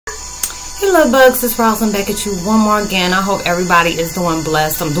Hey love bugs, it's Roslynn back at you one more again. I hope everybody is doing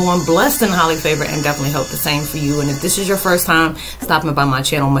blessed. I'm doing blessed and highly favored, and definitely hope the same for you. And if this is your first time stopping by my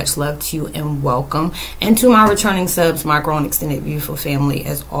channel, much love to you and welcome. And to my returning subs, my growing extended beautiful family,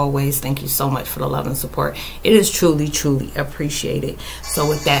 as always, thank you so much for the love and support. It is truly, truly appreciated. So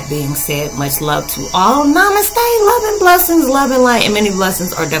with that being said, much love to all. Namaste, love and blessings, love and light, and many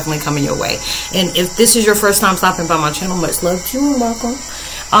blessings are definitely coming your way. And if this is your first time stopping by my channel, much love to you and welcome.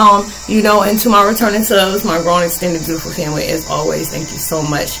 And to my returning subs, my growing extended beautiful family, as always, thank you so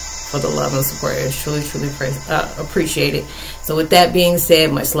much for the love and support. It's truly, truly appreciated. So with that being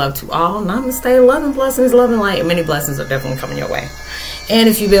said, much love to all. Namaste, love and blessings, love and light, and many blessings are definitely coming your way. And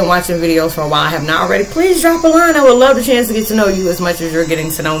if you've been watching videos for a while, have not already, please drop a line. I would love the chance to get to know you as much as you're getting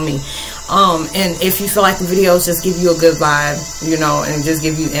to know me. And if you feel like the videos just give you a good vibe, and just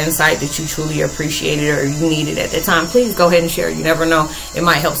give you insight that you truly appreciated or you needed at the time, please go ahead and share. You never know, it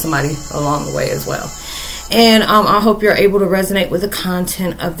might help somebody along the way as well. And I hope you're able to resonate with the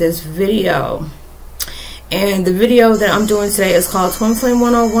content of this video. And the video that I'm doing today is called Twin Flame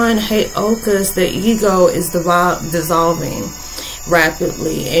 101, Heyokas, the ego is dissolving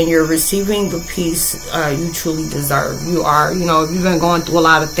rapidly, and you're receiving the peace you truly deserve. You are, if you've been going through a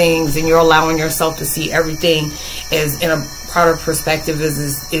lot of things and you're allowing yourself to see everything as in a proper perspective,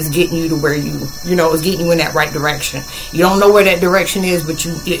 is getting you to where is getting you in that right direction. You don't know where that direction is, but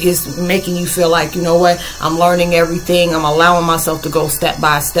it's making you feel like, you know what, I'm learning everything. I'm allowing myself to go step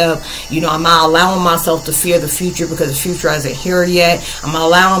by step. I'm not allowing myself to fear the future because the future isn't here yet. I'm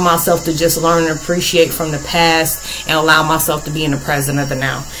allowing myself to just learn and appreciate from the past and allow myself to be in the present of the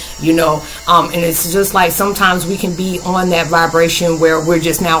now. And it's just like sometimes we can be on that vibration where we're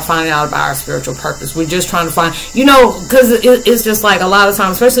just now finding out about our spiritual purpose. We're just trying to find, because it's just like a lot of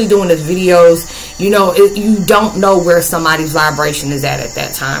times, especially doing these videos, you don't know where somebody's vibration is at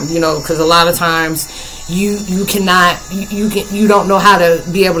that time, because a lot of times you don't know how to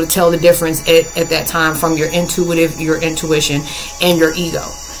be able to tell the difference at that time from your intuition and your ego.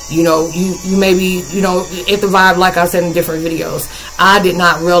 You maybe, at the vibe, like I said in different videos, I did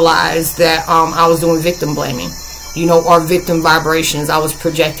not realize that I was doing victim blaming, or victim vibrations. I was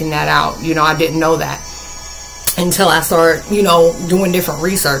projecting that out. I didn't know that until I started, doing different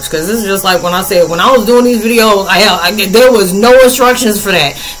research. Because this is just like when I was doing these videos, there was no instructions for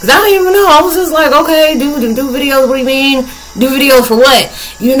that. Because I didn't even know. I was just like, okay, do videos. What do you mean? Do videos for what?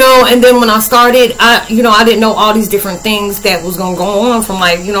 And then when I started, I didn't know all these different things that was going to go on from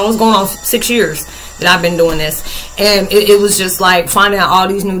it was going on 6 years that I've been doing this. And it was just like finding out all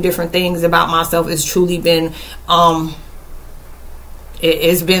these new different things about myself. It's truly been,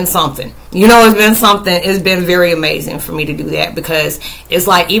 it's been something. It's been something. It's been very amazing for me to do that, because it's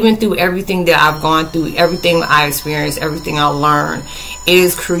like even through everything that I've gone through, everything I experienced, everything I learned, it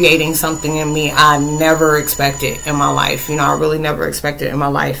is creating something in me I never expected in my life. I really never expected in my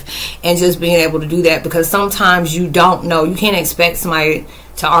life. And just being able to do that, because sometimes you don't know. You can't expect somebody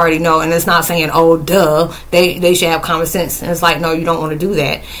to already know, and it's not saying, oh duh, they should have common sense. And it's like, no, you don't want to do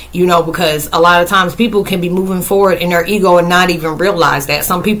that, because a lot of times people can be moving forward in their ego and not even realize that.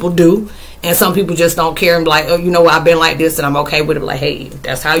 Some people do, and some people just don't care and be like, oh, I've been like this and I'm okay with it. Like, hey, if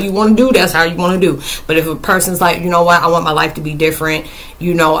that's how you want to do, that's how you want to do. But if a person's like, what, I want my life to be different,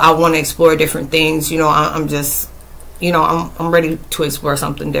 I want to explore different things, I'm just, I'm ready to explore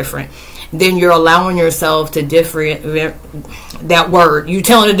something different, then you're allowing yourself to that word. You're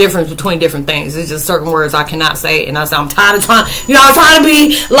telling the difference between different things. It's just certain words I cannot say, and I'm tired of trying, I'm trying to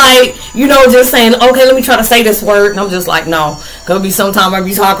be like, just saying, okay, let me try to say this word, and I'm just like, no. Gonna be sometime I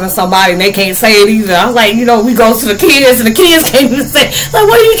be talking to somebody and they can't say it either. I was like, we go to the kids and the kids can't even say, like,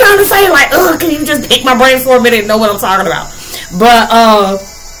 what are you trying to say? Like, can you just pick my brain for a minute and know what I'm talking about? But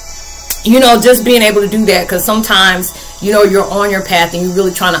just being able to do that, because sometimes you're on your path and you're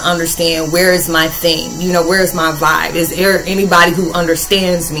really trying to understand, where is my thing, where is my vibe? Is there anybody who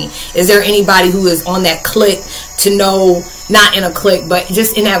understands me? Is there anybody who is on that click to know, not in a click, but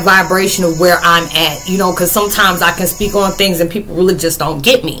just in that vibration of where I'm at, because sometimes I can speak on things and people really just don't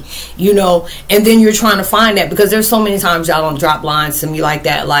get me, and then you're trying to find that, because there's so many times y'all don't drop lines to me like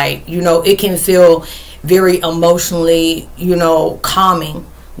that, like, it can feel very emotionally, calming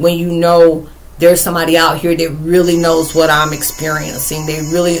when there's somebody out here that really knows what I'm experiencing. They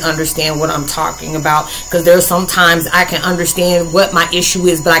really understand what I'm talking about, because there's sometimes I can understand what my issue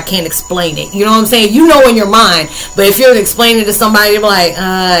is, but I can't explain it. You know what I'm saying? In your mind, but if you're explaining it to somebody, they're like,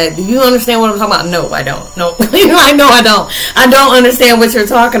 do you understand what I'm talking about? No, I don't. No, I know I don't. I don't understand what you're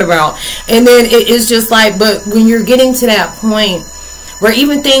talking about. And then it's just like, but when you're getting to that point where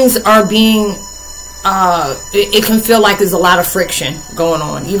even things are being it can feel like there's a lot of friction going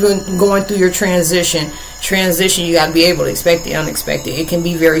on. Even going through your transition, you got to be able to expect the unexpected. It can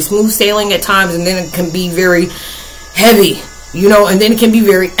be very smooth sailing at times, and then it can be very heavy, you know, and then it can be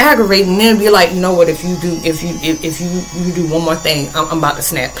very aggravating. And then it'll be like, you know what, if you do one more thing, I'm about to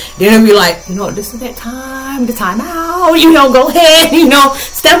snap. Then it'll be like, you know, this is that time, the time out, you know, go ahead, you know,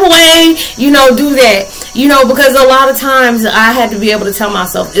 step away, you know, do that, you know, because a lot of times I had to be able to tell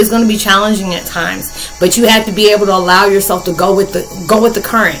myself it's going to be challenging at times, but you have to be able to allow yourself to go with the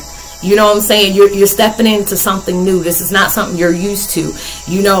current. You know what I'm saying? You're stepping into something new. This is not something you're used to,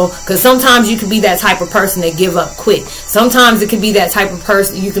 you know, because sometimes you can be that type of person that give up quick. Sometimes it can be that type of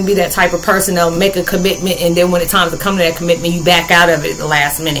person. You can be that type of person that'll make a commitment, and then when it's time to come to that commitment, you back out of it at the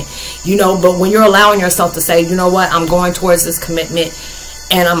last minute, you know. But when you're allowing yourself to say, you know what, I'm going towards this commitment,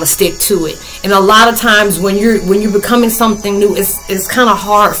 and I'm gonna stick to it. And a lot of times when you're becoming something new, it's kind of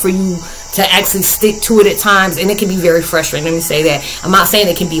hard for you to actually stick to it at times, and it can be very frustrating. Let me say that. I'm not saying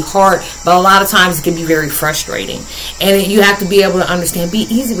it can be hard, but a lot of times it can be very frustrating. And you have to be able to understand, be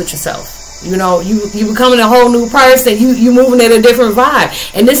easy with yourself. You know, you becoming a whole new person. You moving at a different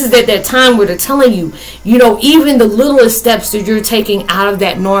vibe. And this is at that time where they're telling you, you know, even the littlest steps that you're taking out of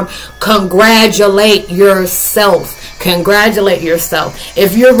that norm, congratulate yourself. Congratulate yourself.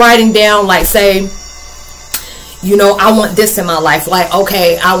 If you're writing down, like, say, you know, I want this in my life. Like,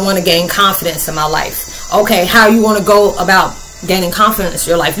 okay, I want to gain confidence in my life. Okay, how you want to go about gaining confidence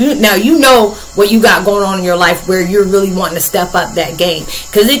in your life? Now, you know what you got going on in your life where you're really wanting to step up that game.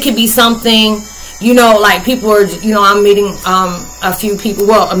 Because it could be something, you know, like people are, you know, I'm meeting a few people,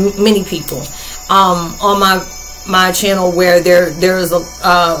 well, many people on my channel where there's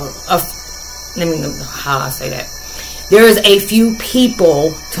let me know how I say that. There is a few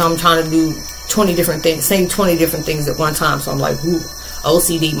people, so I'm trying to do 20 different things, saying 20 different things at one time. So I'm like, ooh,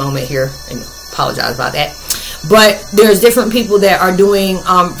 OCD moment here, and apologize about that. But there's different people that are doing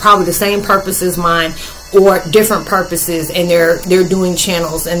probably the same purpose as mine, or different purposes, and they're doing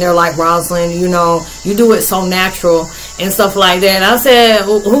channels, and they're like, Roslynn, you know, you do it so natural and stuff like that. And I said,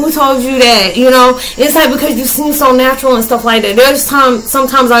 who told you that? You know, it's like, because you seem so natural and stuff like that. There's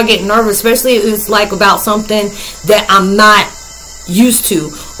sometimes I get nervous, especially if it's like about something that I'm not used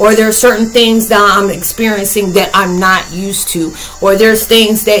to, or there are certain things that I'm experiencing that I'm not used to, or there's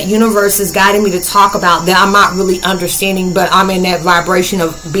things that universe is guiding me to talk about that I'm not really understanding, but I'm in that vibration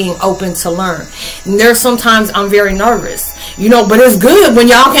of being open to learn. And there's sometimes I'm very nervous, you know, but it's good when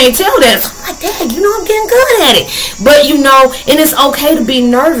y'all can't tell that. So I'm like, dang, you know, I'm getting good at it. But you know, and it's okay to be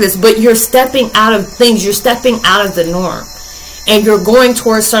nervous, but you're stepping out of things, you're stepping out of the norm. And you're going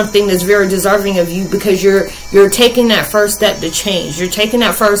towards something that's very deserving of you, because you're taking that first step to change. You're taking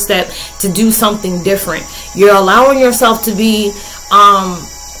that first step to do something different. You're allowing yourself to be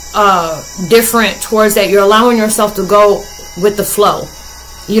different towards that. You're allowing yourself to go with the flow.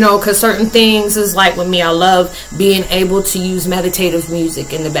 You know, because certain things is like with me, I love being able to use meditative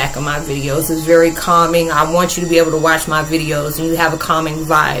music in the back of my videos. It's very calming. I want you to be able to watch my videos and you have a calming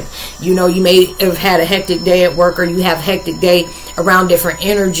vibe. You know, you may have had a hectic day at work, or you have a hectic day around different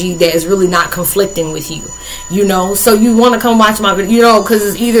energy that is really not conflicting with you. You know, so you want to come watch my video, you know, because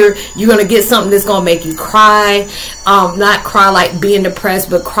it's either you're going to get something that's going to make you cry, not cry like being depressed,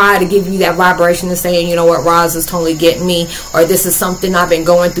 but cry to give you that vibration of saying, you know what, Roz is totally getting me, or this is something I've been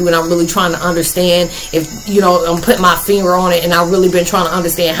going through and I'm really trying to understand. If, you know, I'm putting my finger on it and I've really been trying to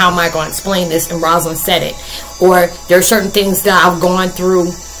understand how am I going to explain this, and Roslynn said it. Or there are certain things that I've gone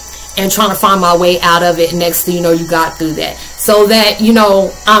through and trying to find my way out of it, and next thing you know, you got through that. So that, you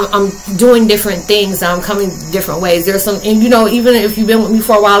know, I'm doing different things, I'm coming different ways. There's some, and you know, even if you've been with me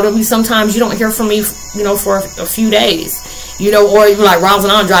for a while, there'll be sometimes you don't hear from me, you know, for a few days, you know, or you're like, Roslynn,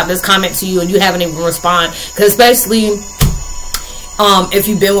 I'll drop this comment to you and you haven't even responded. Because especially if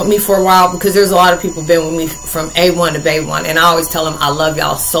you've been with me for a while, because there's a lot of people been with me from A1 to B1, and I always tell them I love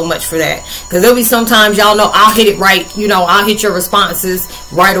y'all so much for that. Because there'll be sometimes, y'all know, I'll hit it right, you know, I'll hit your responses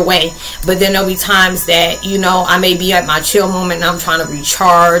right away, but then there'll be times that, you know, I may be at my chill moment and I'm trying to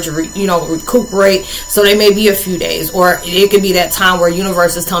recharge, you know, recuperate, so they may be a few days, or it could be that time where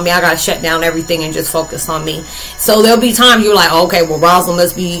universe is telling me I gotta shut down everything and just focus on me. So there'll be times you're like, okay, well, Roslynn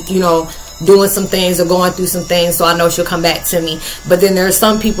must be, you know, doing some things or going through some things, so I know she'll come back to me. But then there's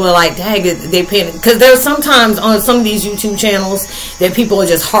some people that are like, dang, they pay, because there's sometimes on some of these YouTube channels that people are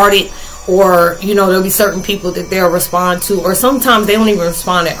just hearted, or, you know, there'll be certain people that they'll respond to, or sometimes they don't even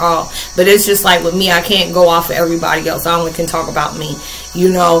respond at all. But it's just like with me, I can't go off of everybody else. I only can talk about me, you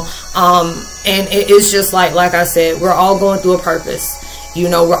know. And it's just like I said, we're all going through a purpose. You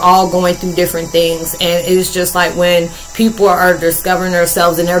know, we're all going through different things, and it's just like when people are discovering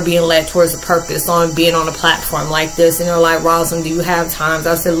themselves and they're being led towards a purpose on being on a platform like this, and they're like, Roslynn, do you have times?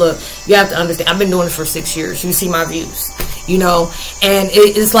 I said, look, you have to understand, I've been doing it for 6 years. You see my views, you know, and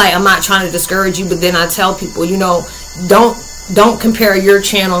it's like, I'm not trying to discourage you, but then I tell people, you know, don't compare your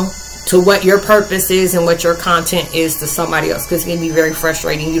channel to what your purpose is and what your content is to somebody else, because it can be very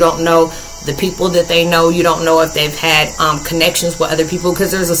frustrating. You don't know the people that they know. You don't know if they've had connections with other people,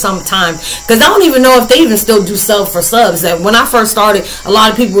 because there's some time, because I don't even know if they even still do sub for subs. That when I first started, a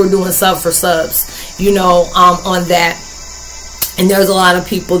lot of people were doing sub for subs, you know, on that. And there's a lot of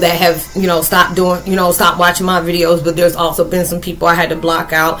people that have, you know, stopped watching my videos, but there's also been some people I had to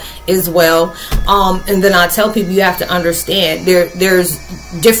block out as well. And then I tell people, you have to understand there's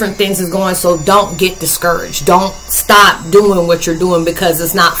different things that's going, so don't get discouraged. Don't stop doing what you're doing because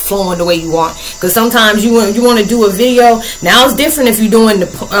it's not flowing the way you want. Because sometimes you want to do a video. Now it's different if you're doing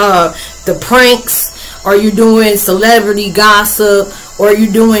the pranks, or you're doing celebrity gossip, or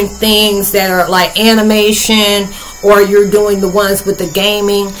you're doing things that are like animation, or you're doing the ones with the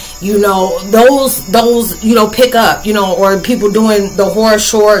gaming, you know, those, you know, pick up, you know, or people doing the horror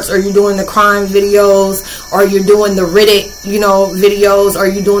shorts, or you're doing the crime videos, or you're doing the Reddit, you know, videos, or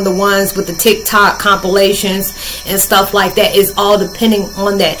you're doing the ones with the TikTok compilations and stuff like that. It's all depending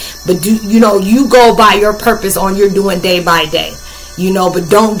on that. But you know, you go by your purpose on you're doing day by day. You know, but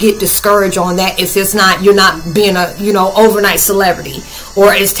don't get discouraged on that if it's not, you're not being a, you know, overnight celebrity,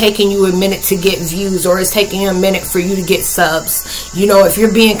 or it's taking you a minute to get views, or it's taking a minute for you to get subs. You know, if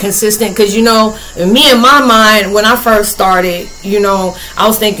you're being consistent, because, you know, me in my mind, when I first started, you know, I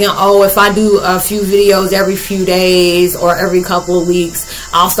was thinking, oh, if I do a few videos every few days or every couple of weeks,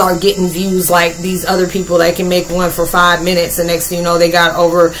 I'll start getting views like these other people that can make one for 5 minutes, and next thing you know, they got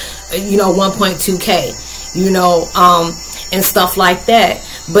over, you know, 1.2K, you know, and stuff like that.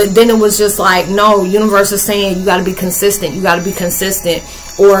 But then it was just like, no, universe is saying you got to be consistent. You got to be consistent.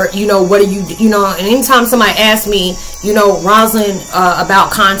 Or, you know, what do you know, and anytime somebody asks me, you know, Roslynn,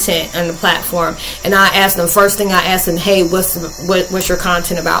 about content and the platform, and I ask them, first thing I ask them, hey, what's your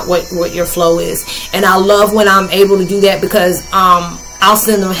content about, what your flow is. And I love when I'm able to do that, because I'll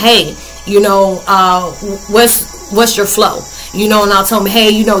send them, hey, you know, what's your flow? You know, and I'll tell them, hey,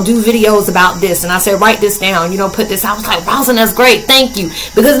 you know, do videos about this. And I say, write this down, you know, put this. I was like, Roslynn, that's great. Thank you.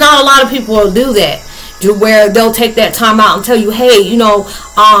 Because not a lot of people will do that, to where they'll take that time out and tell you, hey, you know,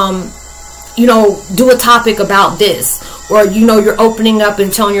 do a topic about this. Or, you know, you're opening up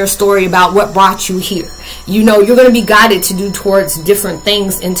and telling your story about what brought you here. You know, you're going to be guided to do towards different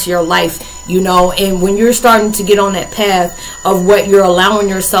things into your life, you know. And when you're starting to get on that path of what you're allowing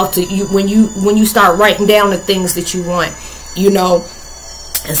yourself to, when you start writing down the things that you want, you know,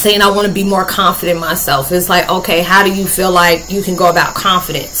 and saying, I want to be more confident myself. It's like, okay, how do you feel like you can go about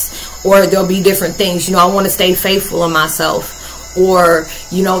confidence? Or there'll be different things, you know, I want to stay faithful in myself, or,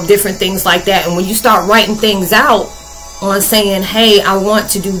 you know, different things like that. And when you start writing things out on saying, hey, I want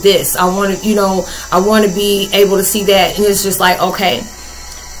to do this, I want to, you know, I want to be able to see that, and it's just like, okay,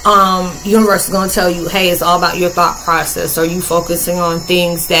 universe is going to tell you, hey, it's all about your thought process. Are you focusing on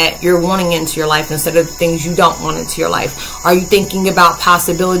things that you're wanting into your life instead of the things you don't want into your life? Are you thinking about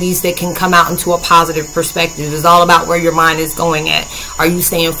possibilities that can come out into a positive perspective? It's all about where your mind is going at. Are you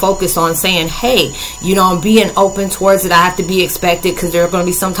staying focused on saying, hey, you know, I'm being open towards it. I have to be expected, because there are going to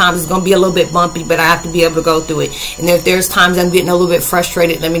be sometimes it's going to be a little bit bumpy, but I have to be able to go through it. And if there's times I'm getting a little bit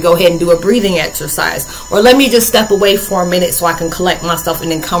frustrated, let me go ahead and do a breathing exercise, or let me just step away for a minute so I can collect myself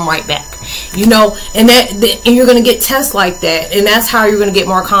and then come right back, you know. And and you're going to get tests like that, and that's how you're going to get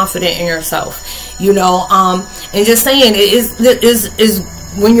more confident in yourself, you know. And just saying, it is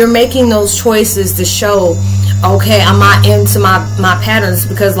when you're making those choices to show, okay, I'm not into my patterns,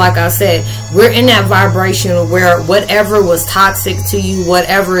 because like I said, we're in that vibration where whatever was toxic to you,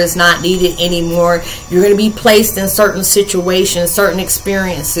 whatever is not needed anymore, you're going to be placed in certain situations, certain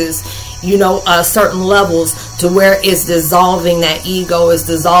experiences, you know, certain levels, to where it's dissolving that ego, it's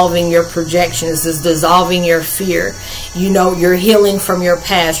dissolving your projections, it's dissolving your fear. You know, you're healing from your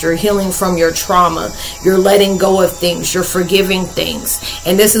past, you're healing from your trauma, you're letting go of things, you're forgiving things.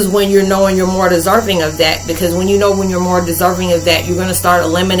 And this is when you're knowing you're more deserving of that, because when you know when you're more deserving of that, you're going to start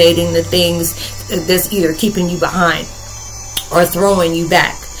eliminating the things that's either keeping you behind or throwing you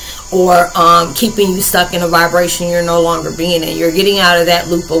back, or keeping you stuck in a vibration you're no longer being in. You're getting out of that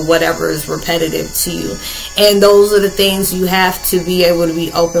loop of whatever is repetitive to you. And those are the things you have to be able to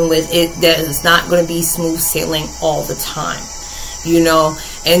be open with. That is not going to be smooth sailing all the time, you know.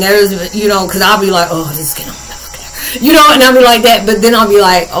 And there's, you know, because I'll be like, oh, this is getting on, you know, and I'll be like that. But then I'll be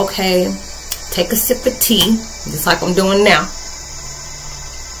like, okay, take a sip of tea, just like I'm doing now.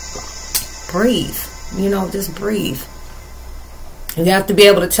 breathe. You know, just breathe. You have to be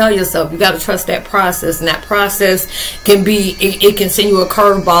able to tell yourself, you got to trust that process, and that process can be, it can send you a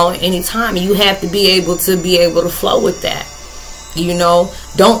curveball at any time, and you have to be able to flow with that. You know,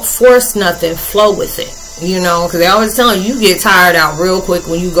 don't force nothing, flow with it. You know, because they always tell you get tired out real quick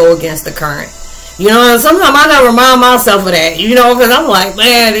when you go against the current. You know, and sometimes I gotta remind myself of that, you know, because I'm like,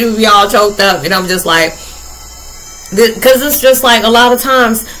 man, it would be all choked up, and I'm just like, because it's just like a lot of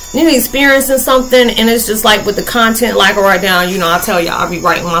times you're experiencing something, and it's just like with the content, like I write down, you know, I tell you, I'll be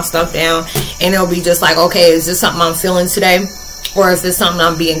writing my stuff down, and it'll be just like, okay, is this something I'm feeling today, or is this something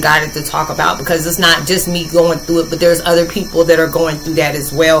I'm being guided to talk about? Because it's not just me going through it, but there's other people that are going through that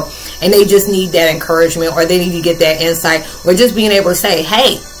as well, and they just need that encouragement, or they need to get that insight, or just being able to say,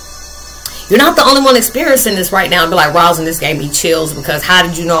 hey, you're not the only one experiencing this right now. And be like, Roslynn, this gave me chills, because how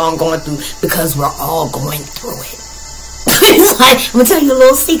did you know I'm going through? Because we're all going through it. It's like, I'm going to tell you a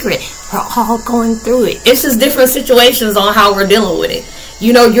little secret. We're all going through it. It's just different situations on how we're dealing with it.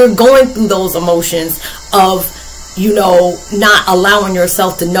 You know, you're going through those emotions of, you know, not allowing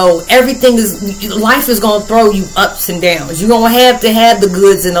yourself to know everything is, life is going to throw you ups and downs. You're going to have the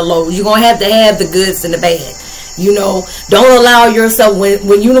goods and the lows. You're going to have the goods and the bad. You know, don't allow yourself,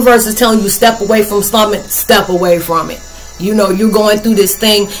 when universe is telling you step away from something, step away from it. You know, you're going through this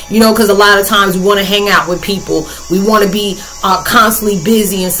thing, you know, because a lot of times we want to hang out with people. We want to be constantly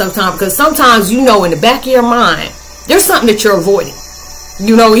busy and sometimes, because sometimes, you know, in the back of your mind, there's something that you're avoiding.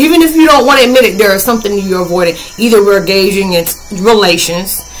 You know, even if you don't want to admit it, there is something that you're avoiding. Either we're engaging in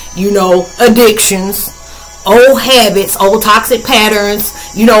relations, you know, addictions, old habits, old toxic patterns,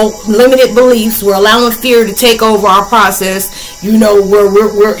 you know, limited beliefs. We're allowing fear to take over our process. You know,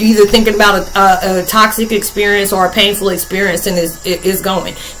 we're either thinking about a toxic experience or a painful experience, and it's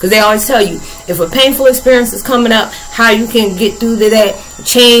going. Because they always tell you, if a painful experience is coming up, how you can get through to that,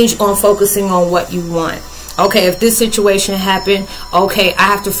 change on focusing on what you want. Okay, if this situation happened, okay, I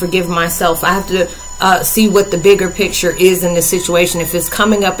have to forgive myself. I have to see what the bigger picture is in the situation. If it's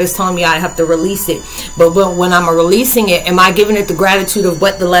coming up, it's telling me I have to release it. But when I'm releasing it, am I giving it the gratitude of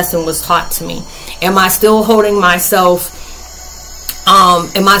what the lesson was taught to me? Am I still holding myself,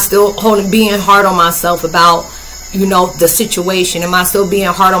 am I still being hard on myself about, you know, the situation? Am I still being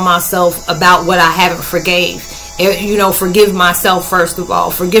hard on myself about what I haven't forgave? You know, forgive myself first of all.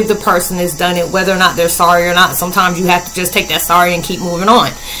 Forgive the person that's done it, whether or not they're sorry or not. Sometimes you have to just take that sorry and keep moving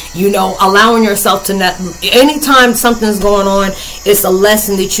on. You know, allowing yourself to not, anytime something's going on, it's a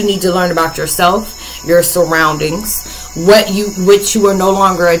lesson that you need to learn about yourself, your surroundings, which you are no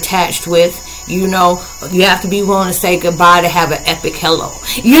longer attached with. You know, you have to be willing to say goodbye to have an epic hello.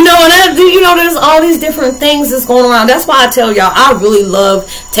 You know, and you know, there's all these different things that's going around. That's why I tell y'all, I really love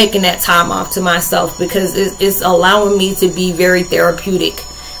taking that time off to myself, because it's allowing me to be very therapeutic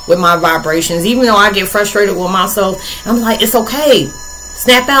with my vibrations. Even though I get frustrated with myself, I'm like, it's okay.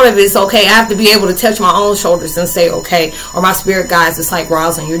 Snap out of it. It's okay. I have to be able to touch my own shoulders and say, okay. Or my spirit guides, it's like,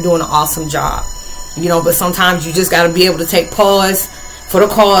 Roslynn, you're doing an awesome job. You know, but sometimes you just got to be able to take pause for the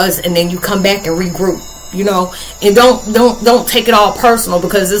cause, and then you come back and regroup, you know, and don't take it all personal,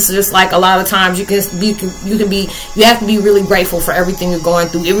 because it's just like a lot of times you have to be really grateful for everything you're going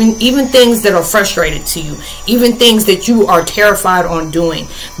through, even things that are frustrated to you, even things that you are terrified on doing,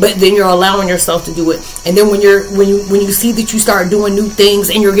 but then you're allowing yourself to do it. And then when you see that you start doing new things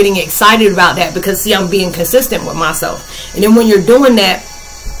and you're getting excited about that, because see, I'm being consistent with myself. And then when you're doing that,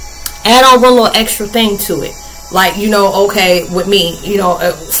 add on one little extra thing to it. Like, you know, okay, with me, you know,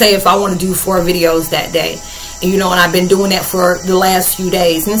 say if I want to do 4 videos that day, you know, and I've been doing that for the last few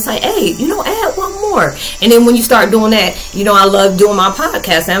days, and it's like, hey, you know, add one more. And then when you start doing that, you know, I love doing my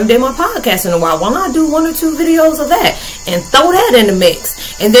podcast. I haven't done my podcast in a while. Why not do 1 or 2 videos of that and throw that in the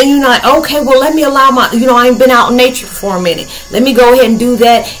mix? And then you're like, okay, well, let me allow my, you know, I ain't been out in nature for a minute. Let me go ahead and do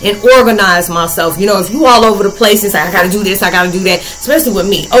that and organize myself. You know, if you all over the place and say, I got to do this, I got to do that, especially with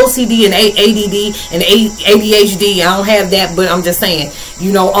me, OCD and ADD and ADHD, I don't have that, but I'm just saying,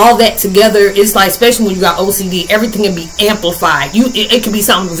 you know, all that together, it's like, especially when you got OCD, everything can be amplified. It can be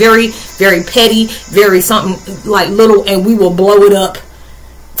something very, very petty, very something like little, and we will blow it up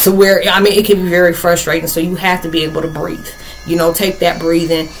to where, I mean, it can be very frustrating. So you have to be able to breathe. You know, take that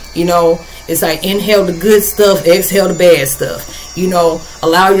breathing. You know, it's like inhale the good stuff, exhale the bad stuff. You know,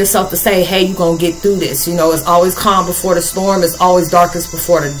 allow yourself to say, hey, you're going to get through this. You know, it's always calm before the storm. It's always darkest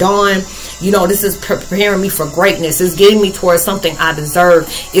before the dawn. You know, this is preparing me for greatness. It's getting me towards something I deserve.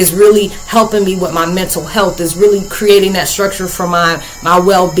 It's really helping me with my mental health. It's really creating that structure for my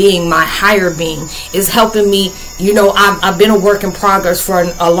well-being, my higher being. It's helping me, you know, I've been a work in progress for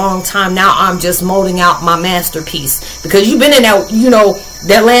a long time. Now I'm just molding out my masterpiece. Because you've been in that, you know,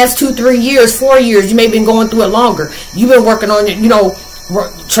 that last 2, 3 years, 4 years, you may have been going through it longer. You've been working on it, you know,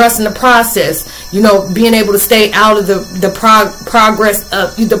 trusting the process, you know, being able to stay out of the process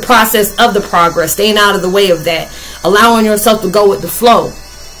of the progress, staying out of the way of that, allowing yourself to go with the flow.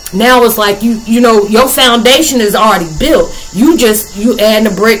 Now it's like you know, your foundation is already built. You add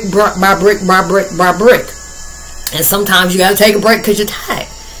a brick by brick by brick by brick. And sometimes you got to take a break because you're tired.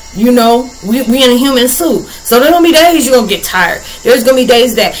 You know, we in a human suit. So there's going to be days you're going to get tired. There's going to be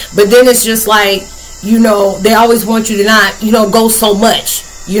days that, but then it's just like, you know, they always want you to not, you know, go so much.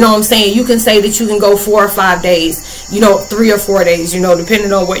 You know what I'm saying? You can say that you can go 4 or 5 days, you know, 3 or 4 days, you know,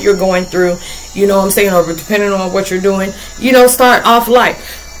 depending on what you're going through, you know what I'm saying, or depending on what you're doing, you know, start off light.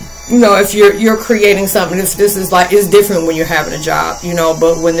 You know, if you're creating something, this is like, it's different when you're having a job, you know,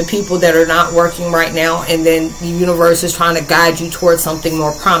 but when the people that are not working right now, and then the universe is trying to guide you towards something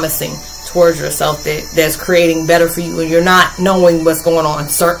more promising towards yourself, that's creating better for you, and you're not knowing what's going on,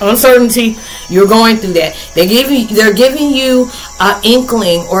 uncertainty, you're going through that. They're giving you an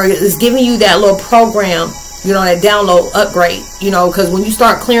inkling, or it's giving you that little program, you know, that download upgrade, you know, because when you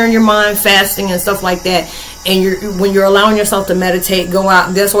start clearing your mind, fasting and stuff like that, and when you're allowing yourself to meditate, go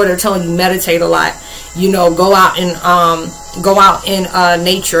out, that's what they're telling you, meditate a lot, you know, go out in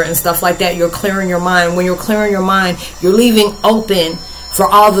nature and stuff like that. You're clearing your mind. When you're clearing your mind, you're leaving open for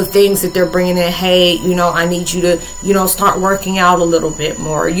all the things that they're bringing in. Hey, you know, I need you to, you know, start working out a little bit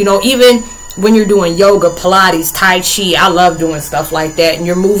more, you know, even when you're doing yoga, Pilates, Tai Chi, I love doing stuff like that, and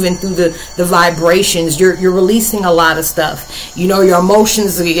you're moving through the vibrations, you're releasing a lot of stuff, you know, your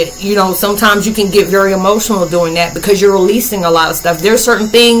emotions, you know, sometimes you can get very emotional doing that because you're releasing a lot of stuff. There's certain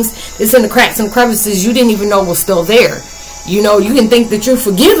things that's in the cracks and crevices you didn't even know was still there. You know, you can think that you're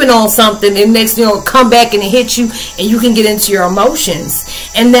forgiving on something, and next, you know, come back and it hits you, and you can get into your emotions,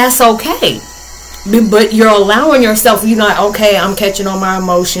 and that's okay. But you're allowing yourself, you're like, okay, I'm catching on my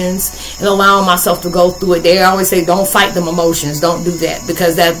emotions and allowing myself to go through it. They always say, don't fight them emotions. Don't do that,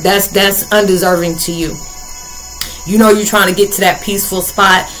 because that's undeserving to you. You know, you're trying to get to that peaceful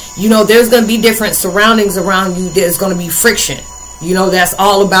spot. You know, there's going to be different surroundings around you. There's going to be friction. You know, that's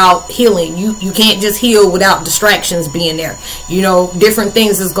all about healing. You can't just heal without distractions being there. You know, different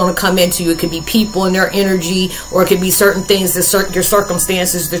things is going to come into you. It could be people and their energy, or it could be certain things that your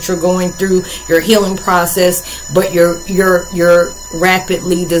circumstances that you're going through, your healing process, but you're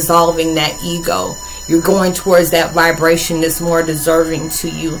rapidly dissolving that ego. You're going towards that vibration that's more deserving to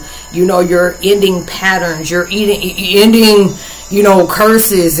you. You know, you're ending patterns. You're ending, you know,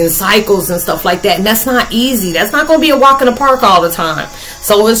 curses and cycles and stuff like that. And that's not easy. That's not going to be a walk in the park all the time.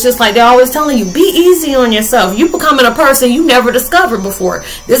 So it's just like they're always telling you, be easy on yourself. You're becoming a person you never discovered before.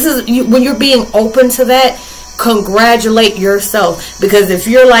 This is when you're being open to that. Congratulate yourself, because if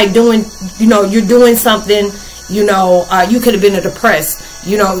you're like doing, you know, you're doing something, you know, you could have been depressed.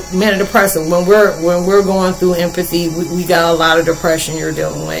 You know, manic-depressive. When we're going through empathy, we got a lot of depression you're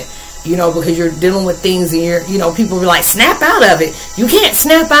dealing with. You know, because you're dealing with things, and you're, you know, people be like, snap out of it. You can't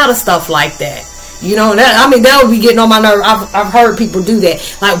snap out of stuff like that. You know, that, I mean, that would be getting on my nerve. I've heard people do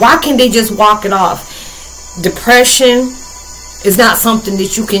that. Like, why can't they just walk it off? Depression is not something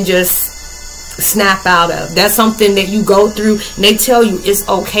that you can just snap out of. That's something that you go through, and they tell you it's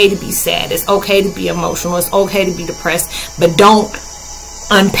okay to be sad, it's okay to be emotional, it's okay to be depressed, but don't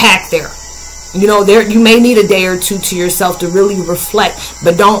unpack there. You know, you may need a day or two to yourself to really reflect,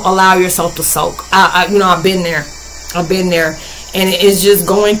 but don't allow yourself to soak. You know, I've been there, and it's just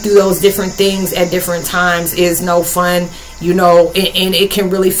going through those different things at different times is no fun. You know, and it can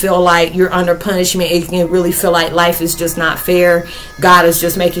really feel like you're under punishment. It can really feel like life is just not fair. God is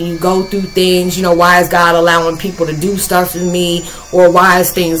just making you go through things. You know, why is God allowing people to do stuff to me? Or why is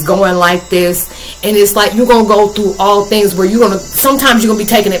things going like this? And it's like you're going to go through all things where sometimes you're going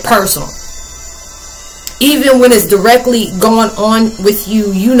to be taking it personal. Even when it's directly going on with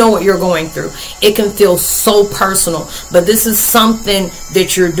you, you know what you're going through. It can feel so personal. But this is something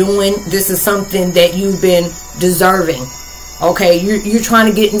that you're doing. This is something that you've been deserving. Okay, you're trying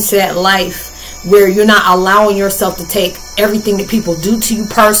to get into that life where you're not allowing yourself to take everything that people do to you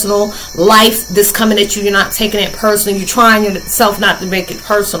personal. Life that's coming at you, you're not taking it personal. You're trying yourself not to make it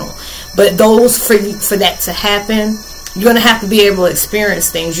personal. But for that to happen, you're going to have to be able to experience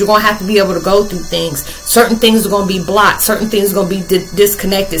things. You're going to have to be able to go through things. Certain things are going to be blocked. Certain things are going to be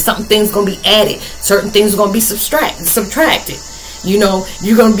disconnected. Certain things are going to be added. Certain things are going to be subtracted. You know,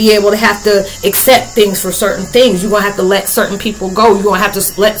 you're going to be able to have to accept things for certain things. You're going to have to let certain people go. You're going to have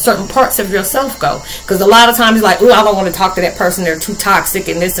to let certain parts of yourself go. Because a lot of times it's like, oh, I don't want to talk to that person. They're too toxic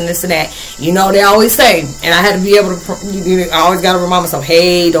and this and this and that. You know, they always say, and I had to be able to, I always got to remind myself,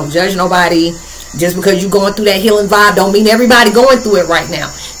 hey, don't judge nobody. Just because you're going through that healing vibe don't mean everybody going through it right now.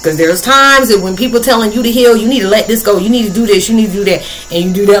 Because there's times that when people telling you to heal, you need to let this go, you need to do this, you need to do that, and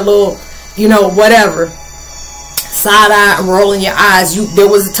you do that little, you know, whatever, side eye and rolling your eyes. There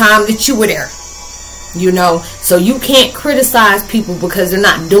was a time that you were there, you know. So you can't criticize people because they're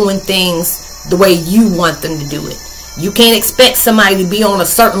not doing things the way you want them to do it. You can't expect somebody to be on a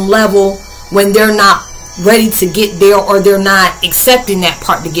certain level when they're not ready to get there, or they're not accepting that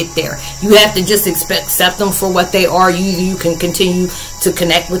part to get there. You have to just accept them for what they are. You can continue to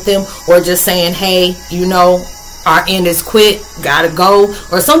connect with them, or just saying, hey, you know, our end is quit, gotta go.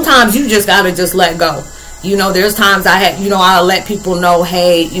 Or sometimes you just gotta just let go. You know, there's times I'll let people know,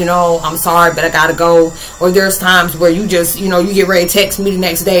 hey, you know, I'm sorry, but I gotta go. Or there's times where you just, you know, you get ready to text me the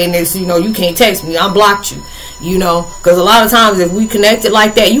next day and it's, you know, you can't text me, I blocked you. You know, because a lot of times if we connected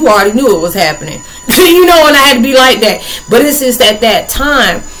like that, you already knew it was happening. You know, and I had to be like that. But it's just at that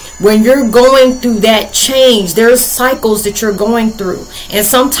time when you're going through that change, there's cycles that you're going through. And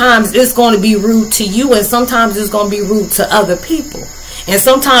sometimes it's going to be rude to you, and sometimes it's going to be rude to other people. And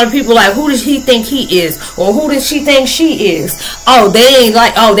sometimes people like, who does he think he is? Or who does she think she is? Oh, they ain't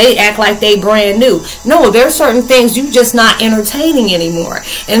like, oh, they act like they brand new. No, there's certain things you just not entertaining anymore.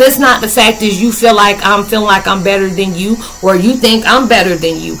 And it's not the fact is you feel like I'm better than you, or you think I'm better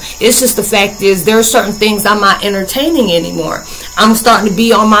than you. It's just the fact is there are certain things I'm not entertaining anymore. I'm starting to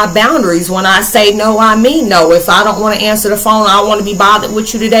be on my boundaries. When I say no, I mean no. If I don't want to answer the phone, I don't want to be bothered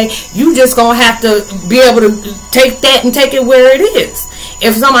with you today, you just going to have to be able to take that and take it where it is.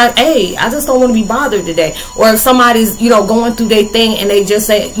 If somebody, hey, I just don't want to be bothered today. Or if somebody's, you know, going through their thing and they just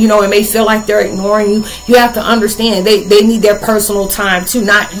say, you know, it may feel like they're ignoring you, you have to understand they need their personal time too.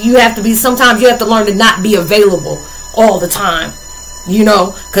 Sometimes you have to learn to not be available all the time. You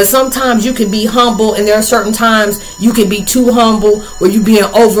know, because sometimes you can be humble, and there are certain times you can be too humble where you're being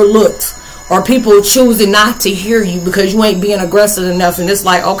overlooked, or people choosing not to hear you because you ain't being aggressive enough. And it's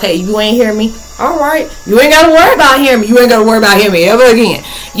like, okay, you ain't hear me, all right, you ain't got to worry about hearing me, you ain't got to worry about hearing me ever again,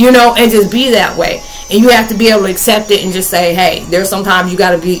 you know. And just be that way. And you have to be able to accept it and just say, hey, there's sometimes you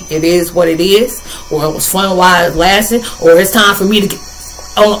got to be, it is what it is, or it was fun while it lasted, or it's time for me to get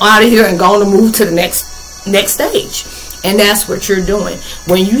on out of here and go on to move to the next stage. And that's what you're doing.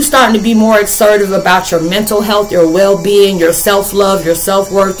 When you starting to be more assertive about your mental health, your well-being, your self-love, your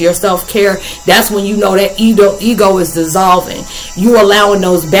self-worth, your self-care, that's when you know that ego is dissolving. You're allowing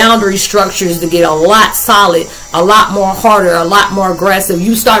those boundary structures to get a lot solid, a lot more harder, a lot more aggressive.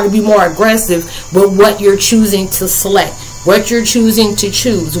 You start to be more aggressive with what you're choosing to select, what you're choosing to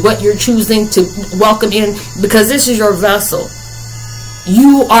choose, what you're choosing to welcome in, because this is your vessel.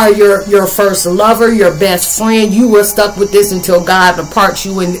 You are your first lover, your best friend. You were stuck with this until God departs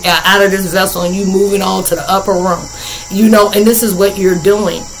you out of this vessel, and you moving on to the upper room. You know, and this is what you're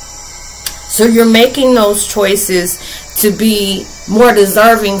doing. So you're making those choices to be more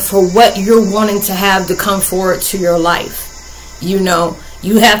deserving for what you're wanting to have to come forward to your life. You know,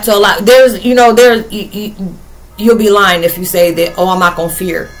 you have to allow. You'll be lying if you say that, oh, I'm not gonna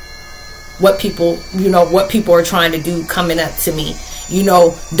fear what people are trying to do coming up to me. You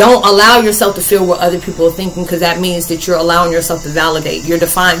know, don't allow yourself to feel what other people are thinking, because that means that you're allowing yourself to validate. You're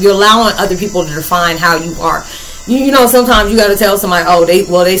allowing other people to define how you are. You know, sometimes you got to tell somebody, oh,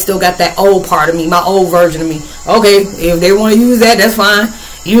 they still got that old part of me, my old version of me. Okay, if they want to use that, that's fine.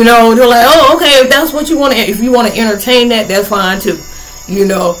 You know, they're like, oh, okay, if that's what you want to, if you want to entertain that, that's fine too. You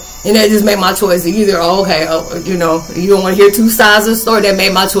know, and that just made my choice. Either, oh, okay, you know, you don't want to hear two sides of the story. That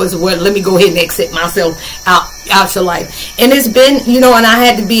made my choice. Well, let me go ahead and exit myself out your life. And it's been, you know, and I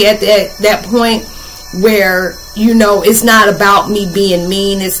had to be at that point where, you know, it's not about me being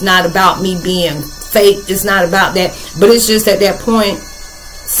mean. It's not about me being fake. It's not about that. But it's just at that point,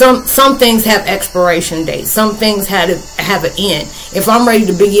 some things have expiration dates. Some things have an end. If I'm ready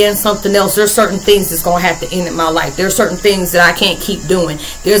to begin something else, there's certain things that's going to have to end in my life. There's certain things that I can't keep doing.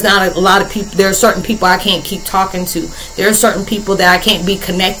 There's not a lot of people. There are certain people I can't keep talking to. There are certain people that I can't be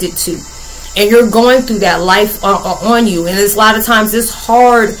connected to. And you're going through that life on you. And it's a lot of times it's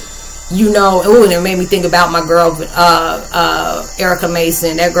hard, you know. Oh, and it made me think about my girl, Erica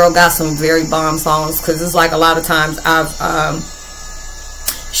Mason. That girl got some very bomb songs, because it's like a lot of times I've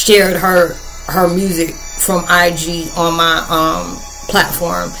shared her music from IG on my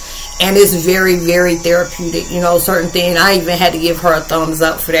platform, and it's very, very therapeutic. You know, certain things, I even had to give her a thumbs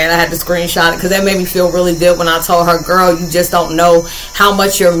up for that. I had to screenshot it, because that made me feel really good when I told her, girl, you just don't know how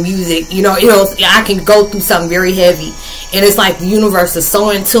much your music, you know, I can go through something very heavy, and it's like the universe is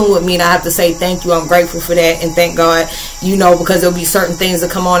so in tune with me, and I have to say thank you. I'm grateful for that, and thank God, you know, because there'll be certain things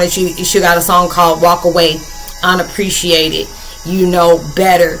that come on, and she got a song called Walk Away Unappreciated. you know,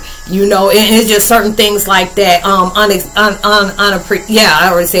 better, you know, and it's just certain things like that. Yeah, I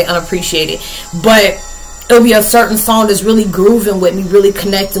already said unappreciated, but it'll be a certain song that's really grooving with me, really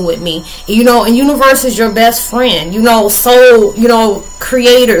connecting with me, you know. And universe is your best friend, you know. Soul, you know,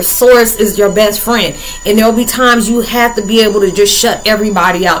 creator, source is your best friend, and there'll be times you have to be able to just shut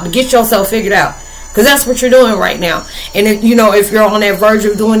everybody out to get yourself figured out. Because that's what you're doing right now. And, if, you know, if you're on that verge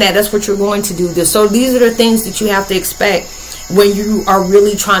of doing that, that's what you're going to do. So these are the things that you have to expect when you are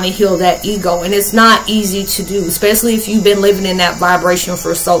really trying to heal that ego. And it's not easy to do, especially if you've been living in that vibration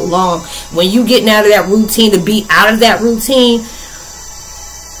for so long. When you getting out of that routine, to be out of that routine,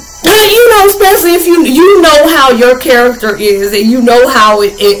 you know, especially if you know how your character is and you know how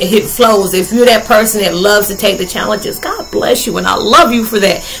it flows. If you're that person that loves to take the challenges, God bless you, and I love you for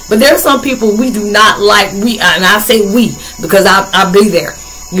that. But there's some people we do not like. And I say we because I'll be there,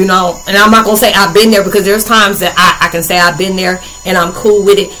 you know. And I'm not gonna say I've been there, because there's times that I can say I've been there and I'm cool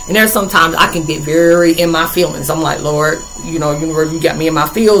with it, and there's sometimes I can get very in my feelings. I'm like, Lord, you know, universe, you got me in my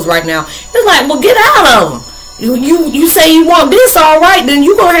feels right now. It's like, well, get out of them. You say you want this, all right, then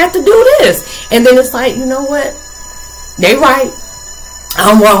you're going to have to do this. And then it's like, you know what? They right.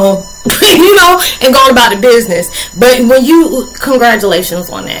 I'm wrong. You know, and going about the business. But when you,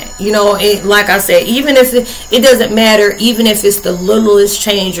 congratulations on that. You know, like I said, even if it doesn't matter, even if it's the littlest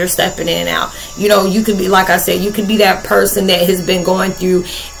change you're stepping in and out. You know, you could be, like I said, you could be that person that has been going through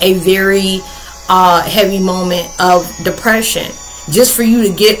a very heavy moment of depression. Just for you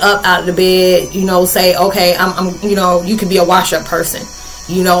to get up out of the bed, you know, say, okay, I'm you know, you could be a wash-up person,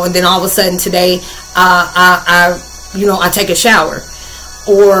 you know, and then all of a sudden today, you know, I take a shower,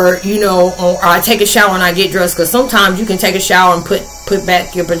 or, you know, or I take a shower and I get dressed, because sometimes you can take a shower and put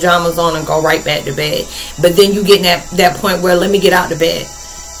back your pajamas on and go right back to bed, but then you get that point where, let me get out of bed,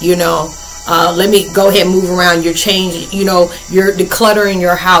 you know. Let me go ahead and move around. You're changing, you know, you're decluttering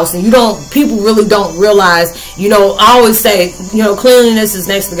your house, and people really don't realize, you know, I always say, you know, cleanliness is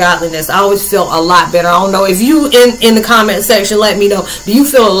next to godliness. I always feel a lot better. I don't know if you in the comment section, let me know, do you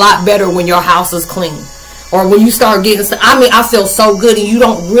feel a lot better when your house is clean? Or when you start getting stuff? I mean, I feel so good, and you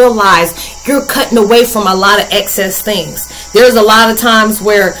don't realize you're cutting away from a lot of excess things. There's a lot of times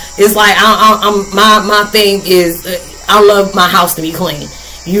where it's like, my thing is, I love my house to be clean.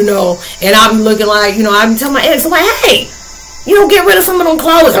 You know, and I'll be looking like, you know, I'll be telling my ex, I'm like, hey, you know, get rid of some of them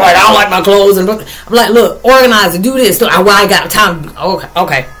clothes. They're like, I don't like my clothes. And I'm like, look, organize it, do this. Well, I got time.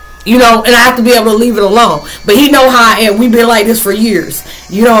 Okay. You know, and I have to be able to leave it alone. But he know how I am. We've been like this for years.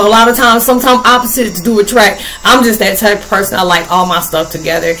 You know, a lot of times, sometimes opposites do attract. I'm just that type of person. I like all my stuff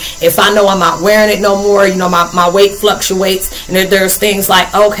together. If I know I'm not wearing it no more, you know, my weight fluctuates. And there's things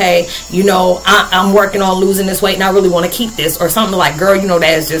like, okay, you know, I'm working on losing this weight and I really want to keep this. Or something like, girl, you know,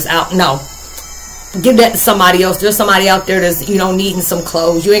 that is just out. No. Give that to somebody else. There's somebody out there that's, you know, needing some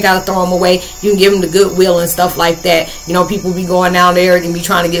clothes. You ain't got to throw them away. You can give them the Goodwill and stuff like that. You know, people be going down there and be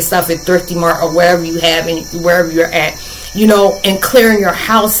trying to get stuff at Thrifty Mart or wherever you have and wherever you're at, you know, and clearing your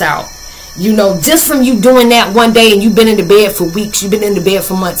house out. You know, just from you doing that one day, and you've been in the bed for weeks, you've been in the bed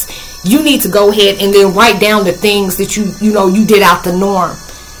for months, you need to go ahead and then write down the things that you know, you did out the norm,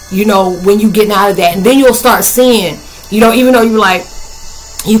 you know, when you getting out of that. And then you'll start seeing, you know, even though you're like,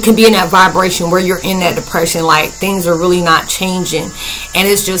 you can be in that vibration where you're in that depression, like things are really not changing, and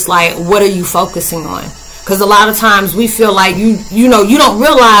it's just like, what are you focusing on? Because a lot of times we feel like you know, you don't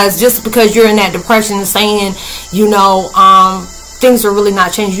realize just because you're in that depression and saying, you know, things are really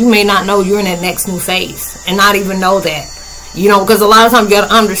not changing. You may not know you're in that next new phase and not even know that, you know, because a lot of times you got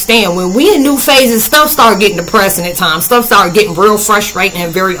to understand, when we in new phases, stuff start getting depressing at times. Stuff start getting real frustrating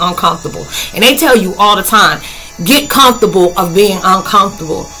and very uncomfortable, and they tell you all the time, get comfortable of being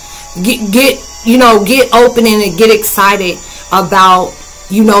uncomfortable. Get you know, get open and get excited about,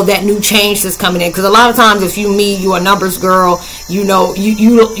 you know, that new change that's coming in. Because a lot of times, if you a numbers girl, you know,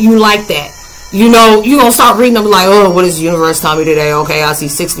 you like that. You know, you're going to start reading them like, oh, what is the universe telling me today? Okay, I see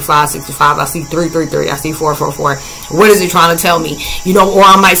 65, 65. I see 333. I see 444. What is it trying to tell me? You know, or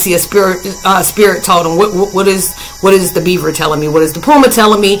I might see a spirit totem. What is the beaver telling me? What is the puma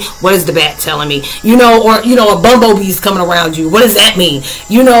telling me? What is the bat telling me? You know, or, you know, a bumblebee's coming around you. What does that mean?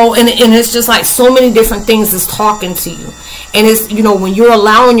 You know, and it's just like so many different things that's talking to you. And it's, you know, when you're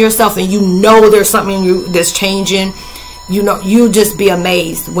allowing yourself and you know there's something in you that's changing, you know, you just be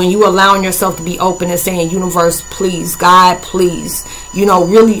amazed when you allowing yourself to be open and saying, universe, please, God, please, you know,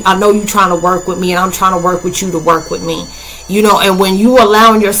 really, I know you trying to work with me, and I'm trying to work with you to work with me, you know. And when you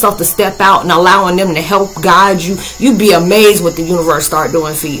allowing yourself to step out and allowing them to help guide you, you'd be amazed what the universe start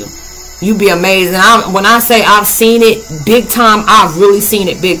doing for you. You'd be amazed. And when I say I've seen it big time, I've really seen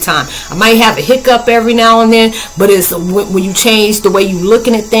it big time. I might have a hiccup every now and then, but it's when you change the way you're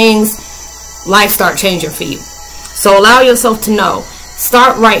looking at things, life start changing for you. So allow yourself to know.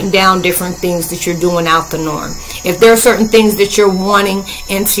 Start writing down different things that you're doing out the norm. If there are certain things that you're wanting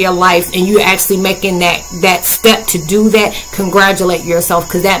into your life and you're actually making that step to do that, congratulate yourself,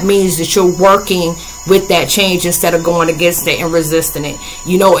 because that means that you're working with that change instead of going against it and resisting it.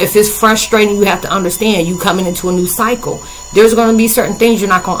 You know, if it's frustrating, you have to understand you coming into a new cycle. There's going to be certain things you're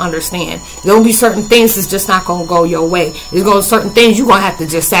not going to understand. There will be certain things that's just not going to go your way. There's going to be certain things you're going to have to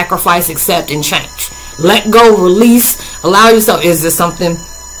just sacrifice, accept, and change. Let go, release, allow yourself. Is this something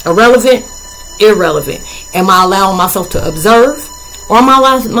irrelevant? Irrelevant. Am I allowing myself to observe, or am I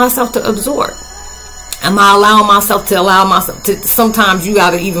allowing myself to absorb? Am I allowing myself to sometimes you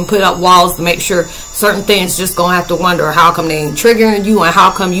got to even put up walls to make sure certain things just going to have to wonder how come they ain't triggering you, and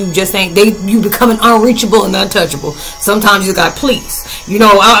how come you just ain't, you becoming unreachable and untouchable. Sometimes you got, please, you know,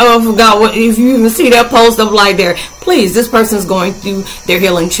 I forgot what, if you even see that post up like there, please, this person's going through their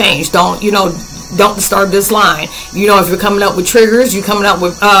healing change. Don't, you know, don't disturb this line. You know, if you're coming up with triggers, you're coming up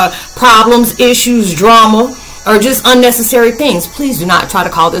with problems, issues, drama, or just unnecessary things, please do not try to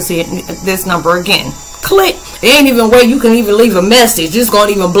call this number again. Click. There ain't even a way you can even leave a message. It's going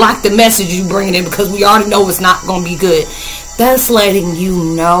to even block the message you bring in, because we already know it's not going to be good. That's letting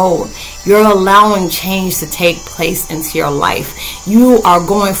you know you're allowing change to take place into your life. You are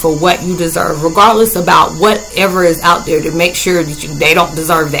going for what you deserve, regardless about whatever is out there to make sure that they don't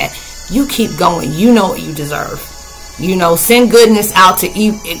deserve that. You keep going. You know what you deserve. You know, send goodness out to,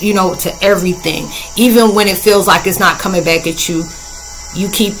 you know, to everything, even when it feels like it's not coming back at you. You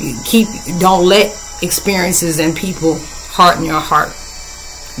keep. Don't let experiences and people harden your heart.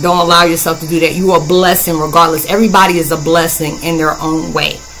 Don't allow yourself to do that. You are a blessing regardless. Everybody is a blessing in their own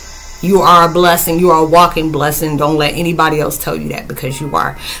way. You are a blessing. You are a walking blessing. Don't let anybody else tell you that, because you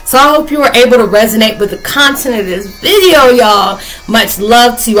are. So I hope you were able to resonate with the content of this video, y'all. Much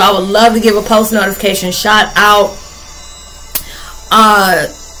love to you. I would love to give a post notification shout out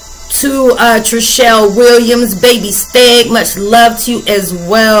to Trishelle Williams, Baby Steg. Much love to you as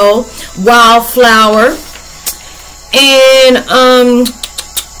well. Wildflower. And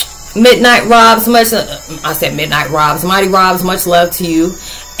Midnight Robs, I said Midnight Robs, Mighty Robs, much love to you.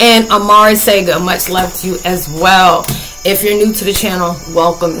 And Amari Sega, much love to you as well. If you're new to the channel,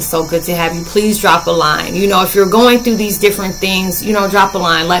 welcome. It's so good to have you. Please drop a line. You know, if you're going through these different things, you know, drop a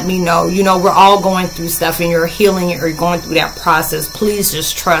line. Let me know. You know, we're all going through stuff, and you're healing it, or you're going through that process. Please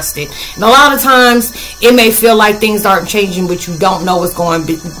just trust it. And a lot of times it may feel like things aren't changing, but you don't know what's going on.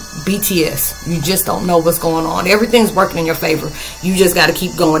 BTS. You just don't know what's going on. Everything's working in your favor. You just got to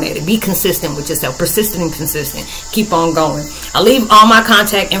keep going at it. Be consistent with yourself. Persistent and consistent. Keep on going. I'll leave all my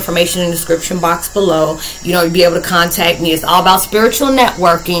contact information in the description box below. You know, you'll be able to contact me. It's all about spiritual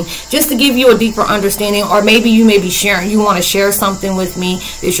networking, just to give you a deeper understanding, or maybe you may be sharing, you want to share something with me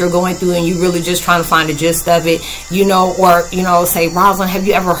that you're going through, and you really just trying to find the gist of it, you know, or, you know, say, Roslynn, have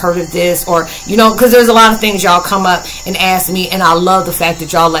you ever heard of this? Or, you know, because there's a lot of things y'all come up and ask me, and I love the fact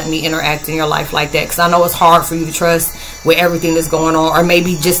that y'all let me interact in your life like that, because I know it's hard for you to trust with everything that's going on, or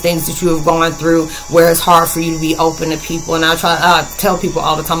maybe just things that you have gone through where it's hard for you to be open to people. And I tell people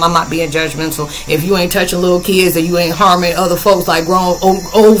all the time, I'm not being judgmental. If you ain't touching little kids, or you ain't harming other folks, like grown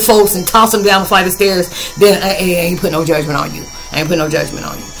old folks, and toss them down the flight of stairs, then I ain't put no judgment on you. I ain't put no judgment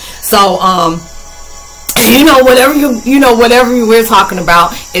on you. So you know, whatever we're talking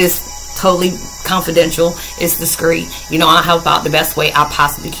about is totally confidential. It's discreet. You know, I help out the best way I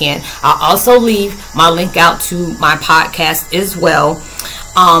possibly can. I'll also leave my link out to my podcast as well.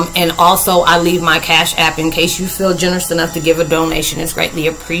 And also I leave my Cash App in case you feel generous enough to give a donation. It's greatly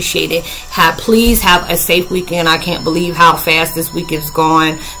appreciated. Please have a safe weekend. I can't believe how fast this week is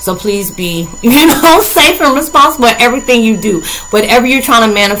gone. So please be, you know, safe and responsible at everything you do. Whatever you're trying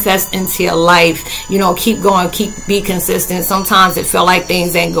to manifest into your life, you know, keep going, be consistent. Sometimes it feel like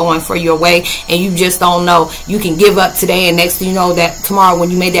things ain't going for your way, and you just don't know. You can give up today, and next thing you know, that tomorrow when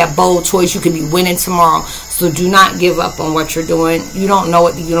you made that bold choice, you could be winning tomorrow. So do not give up on what you're doing. You don't know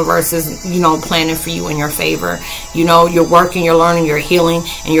what the universe is, you know, planning for you in your favor. You know, you're working, you're learning, you're healing,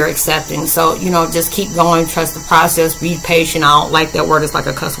 and you're accepting. So, you know, just keep going, trust the process, be patient. I don't like that word. It's like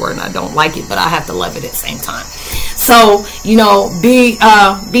a cuss word, and I don't like it, but I have to love it at the same time. So, you know,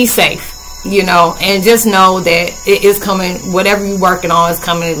 be safe. You know, and just know that it is coming. Whatever you're working on is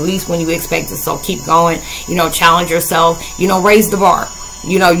coming, at least when you expect it. So keep going. You know, challenge yourself. You know, raise the bar.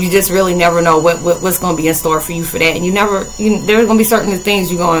 you know, you just really never know what's going to be in store for you for that. And there's going to be certain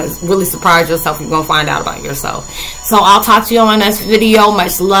things you're going to really surprise yourself. You're going to find out about yourself. So I'll talk to you on my next video.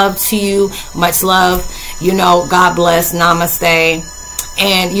 Much love to you. Much love. You know, God bless. Namaste.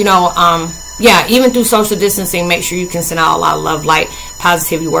 And, you know, yeah, even through social distancing, make sure you can send out a lot of love, light,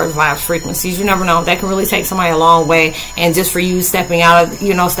 positivity, words, vibes, frequencies. You never know. That can really take somebody a long way. And just for you stepping out and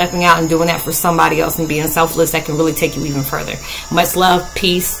doing that for somebody else and being selfless, that can really take you even further. Much love.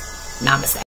 Peace. Namaste.